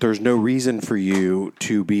 then there's no reason for you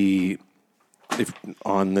to be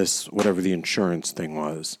on this, whatever the insurance thing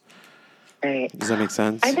was. Right. Does that make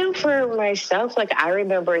sense? I know for myself, like I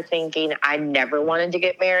remember thinking I never wanted to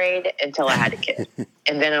get married until I had a kid.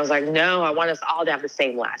 And then I was like, no, I want us all to have the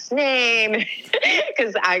same last name.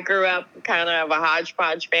 Because I grew up kind of a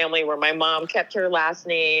hodgepodge family where my mom kept her last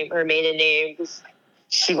name, her maiden name, because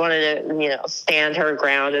she wanted to, stand her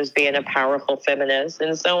ground as being a powerful feminist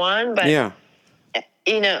and so on. But,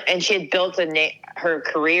 and she had built her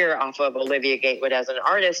career off of Olivia Gatewood as an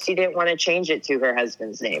artist. She didn't want to change it to her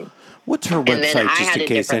husband's name. What's her website, just in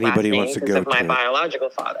case anybody wants to go to it? My biological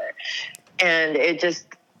father. And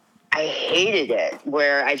I hated it,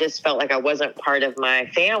 where I just felt like I wasn't part of my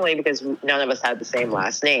family because none of us had the same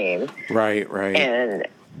last name. Right. And,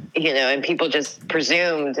 and people just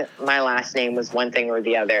presumed my last name was one thing or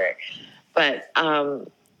the other. But, and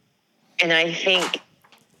I think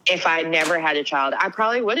if I never had a child, I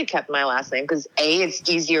probably would have kept my last name because it's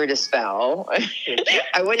easier to spell.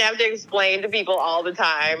 I wouldn't have to explain to people all the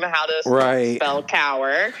time how to spell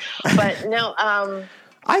cower. But no,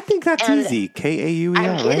 I think that's easy. Kauer.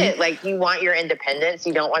 I get it. Like you want your independence.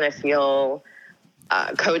 You don't want to feel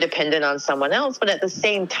codependent on someone else. But at the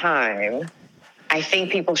same time, I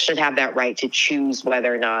think people should have that right to choose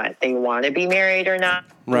whether or not they want to be married or not.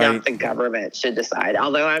 Right. Not the government should decide.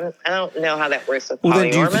 Although I don't know how that works with Well,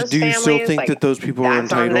 then polyamorous do you families. still think that those people are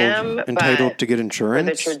that's on them, entitled to get for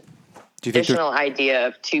insurance? the Do you think traditional idea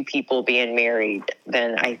of two people being married,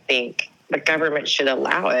 then I think the government should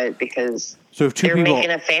allow it because they're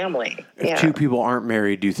making a family. If two people aren't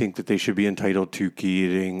married, do you think that they should be entitled to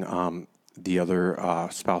getting the other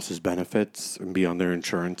spouse's benefits and be on their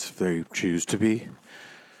insurance if they choose to be?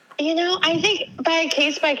 I think by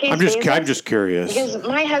case basis. I'm just curious. Because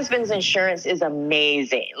my husband's insurance is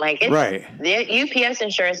amazing. Right. The UPS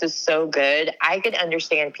insurance is so good. I could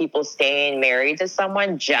understand people staying married to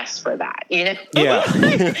someone just for that, Yeah.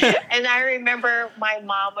 And I remember my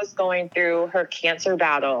mom was going through her cancer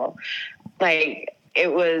battle.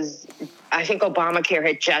 It was, I think Obamacare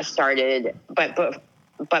had just started,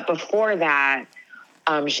 but before that,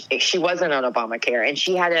 she wasn't on Obamacare, and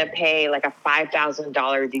she had to pay a $5,000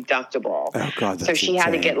 deductible. Oh God! That's so she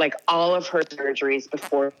had to get all of her surgeries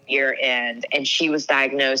before year end, and she was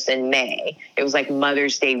diagnosed in May. It was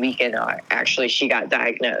Mother's Day weekend. Actually, she got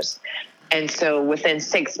diagnosed, and so within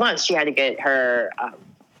 6 months, she had to get her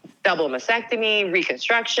double mastectomy,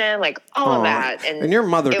 reconstruction, all of that. And your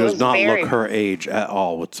mother does not look her age at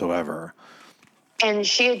all whatsoever. And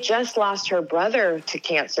she had just lost her brother to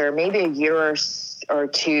cancer, maybe a year or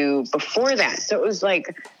two before that. So it was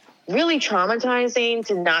really traumatizing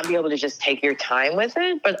to not be able to just take your time with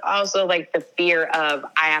it, but also the fear of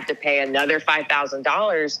I have to pay another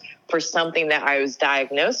 $5,000 for something that I was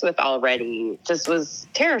diagnosed with already just was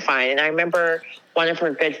terrifying. And I remember one of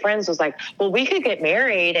her good friends was like, well, we could get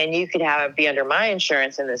married and you could be under my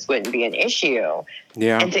insurance and this wouldn't be an issue.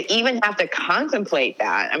 Yeah. And to even have to contemplate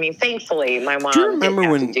that. I mean, thankfully, my mom didn't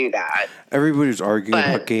have to do that. Everybody was arguing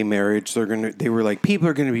about gay marriage. They were like, people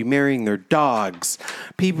are going to be marrying their dogs.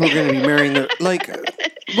 People are going to be marrying their,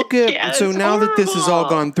 look at, so now that this has all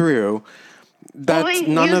gone through,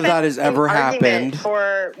 none of that has ever happened.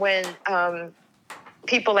 For when,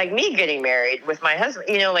 people like me getting married with my husband,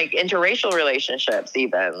 interracial relationships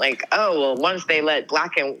even. Once they let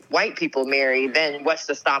black and white people marry, then what's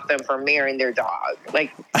to stop them from marrying their dog?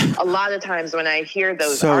 A lot of times when I hear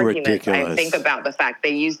those arguments, ridiculous. I think about the fact they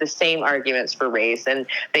use the same arguments for race, and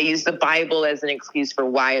they use the Bible as an excuse for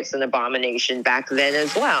why it's an abomination back then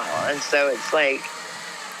as well. And so it's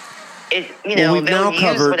we've now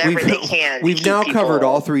covered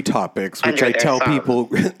all three topics, which I tell people.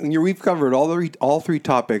 We've covered all three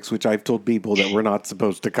topics, which I've told people that we're not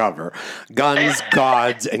supposed to cover: guns,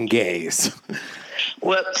 gods, and gays.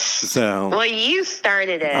 Whoops. So, you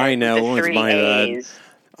started it. I know it's my A's.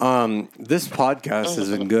 bad. This podcast has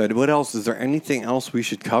been good. What else? Is there anything else we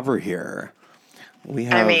should cover here? I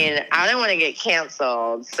don't want to get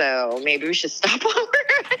canceled, so maybe we should stop over.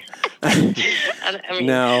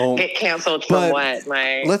 No. Get canceled from what?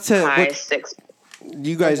 Six.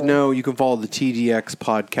 You guys know you can follow the TDX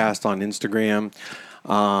podcast on Instagram.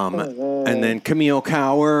 And then Camille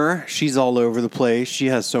Cower, she's all over the place. She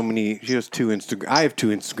has two Instagrams. I have two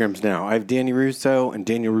Instagrams now. I have Danny Russo and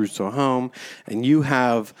Daniel Russo Home. And you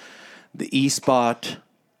have the E-Spot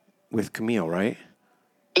with Camille, right?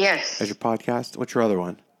 Yes. As your podcast? What's your other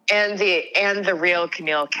one? And the real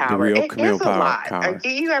Camille Cower. The real Camille Cower. Do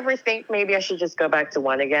you ever think maybe I should just go back to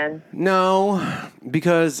one again? No,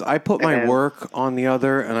 because I put my work on the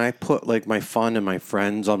other, and I put my fun and my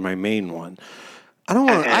friends on my main one. I don't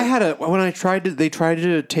want. They tried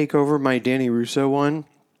to take over my Danny Russo one.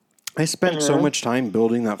 I spent so much time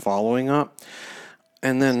building that following up,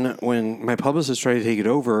 and then when my publicist tried to take it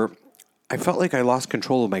over, I felt like I lost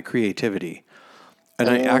control of my creativity. And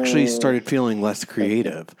I actually started feeling less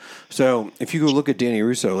creative. So if you go look at Danny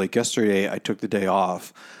Russo, yesterday I took the day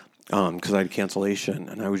off because I had cancellation.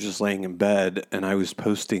 And I was just laying in bed and I was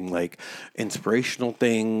posting inspirational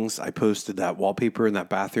things. I posted that wallpaper in that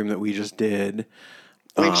bathroom that we just did.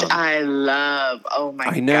 Which I love. Oh my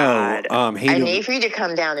God. I know. I need for you to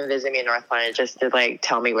come down and visit me in North Carolina just to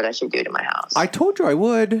tell me what I should do to my house. I told you I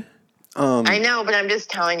would. I know, but I'm just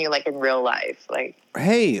telling you, in real life,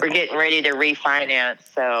 hey, we're getting ready to refinance.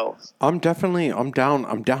 So I'm down.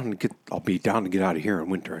 I'll be down to get out of here in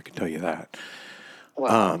winter. I can tell you that.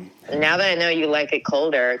 Well, now that I know you like it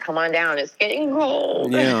colder, come on down. It's getting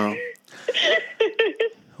cold. Yeah.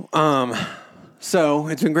 So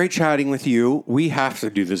it's been great chatting with you. We have to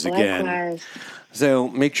do this again. Likewise. So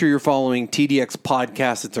make sure you're following TDX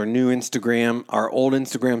Podcast. It's our new Instagram. Our old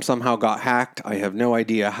Instagram somehow got hacked. I have no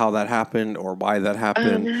idea how that happened or why that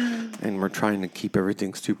happened. Oh, no. And we're trying to keep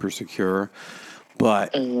everything super secure.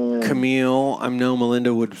 But Camille, I know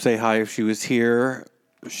Melinda would say hi if she was here.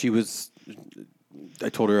 She I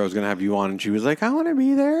told her I was going to have you on, and she was like, I want to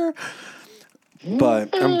be there. But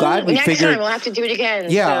I'm glad we Next figured. time we'll have to do it again.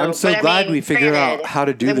 Yeah, I'm so glad we figured out how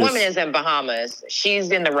to do this. The woman is in Bahamas. She's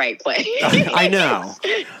in the right place. I know.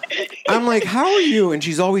 I'm like, how are you? And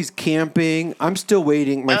she's always camping. I'm still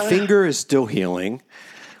waiting. My finger is still healing.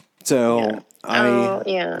 So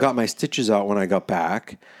I got my stitches out when I got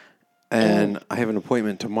back. And I have an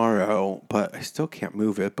appointment tomorrow, but I still can't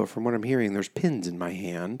move it. But from what I'm hearing, there's pins in my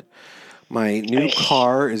hand. My new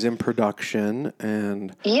car is in production,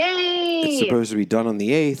 and yay! It's supposed to be done on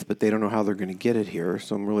the 8th, but they don't know how they're going to get it here.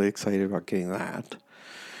 So I'm really excited about getting that.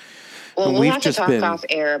 Well, we'll have to talk off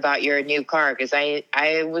air about your new car, because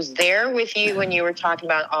I was there with you when you were talking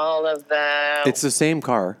about all of the... It's the same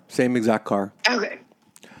car, same exact car. Okay.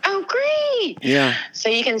 Oh, great. Yeah. So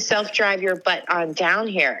you can self-drive your butt on down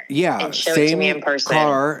here. Yeah. And show it to me in person.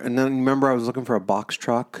 Car, and then remember I was looking for a box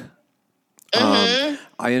truck?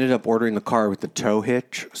 I ended up ordering the car with the tow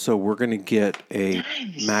hitch, so we're going to get a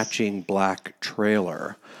matching black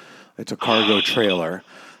trailer. It's a cargo trailer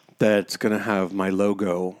that's going to have my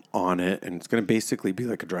logo on it, and it's going to basically be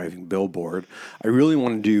like a driving billboard. I really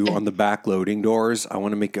want to do on the back loading doors, I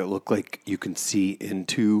want to make it look like you can see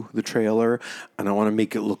into the trailer, and I want to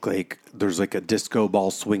make it look like there's like a disco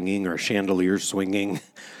ball swinging or chandelier swinging.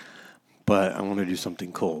 But I want to do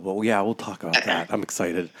something cool. But yeah, we'll talk about that. I'm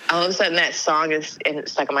excited. All of a sudden, that song is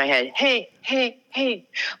stuck in my head. Hey, hey, hey,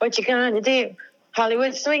 what you gonna do?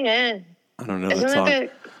 Hollywood swinging. I don't know Isn't that song.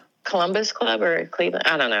 That the Columbus Club or Cleveland?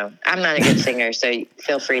 I don't know. I'm not a good singer, so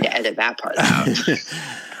feel free to edit that part out.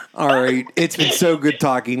 All right. It's been so good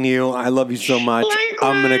talking to you. I love you so much. Likewise.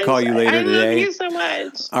 I'm going to call you later today. I love you so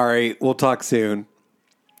much. All right. We'll talk soon.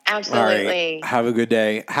 Absolutely. All right. Have a good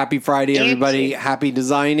day. Happy Friday, everybody. Happy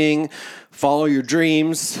designing. Follow your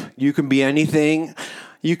dreams. You can be anything.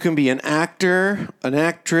 You can be an actor, an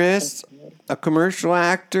actress, a commercial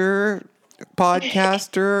actor, a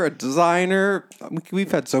podcaster, a designer.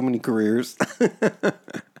 We've had so many careers.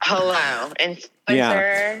 Hello. Influencer.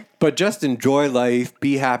 Yeah. But just enjoy life.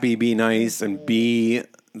 Be happy, be nice, and be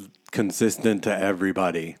consistent to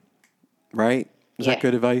everybody. Right? Is that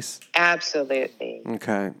good advice? Absolutely.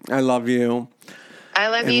 Okay. I love you. I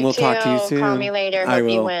love you we'll too. Talk to you soon. Call me later. I Hope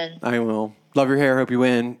will. you win. I will. Love your hair. Hope you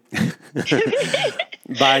win.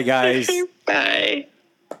 Bye, guys. Bye.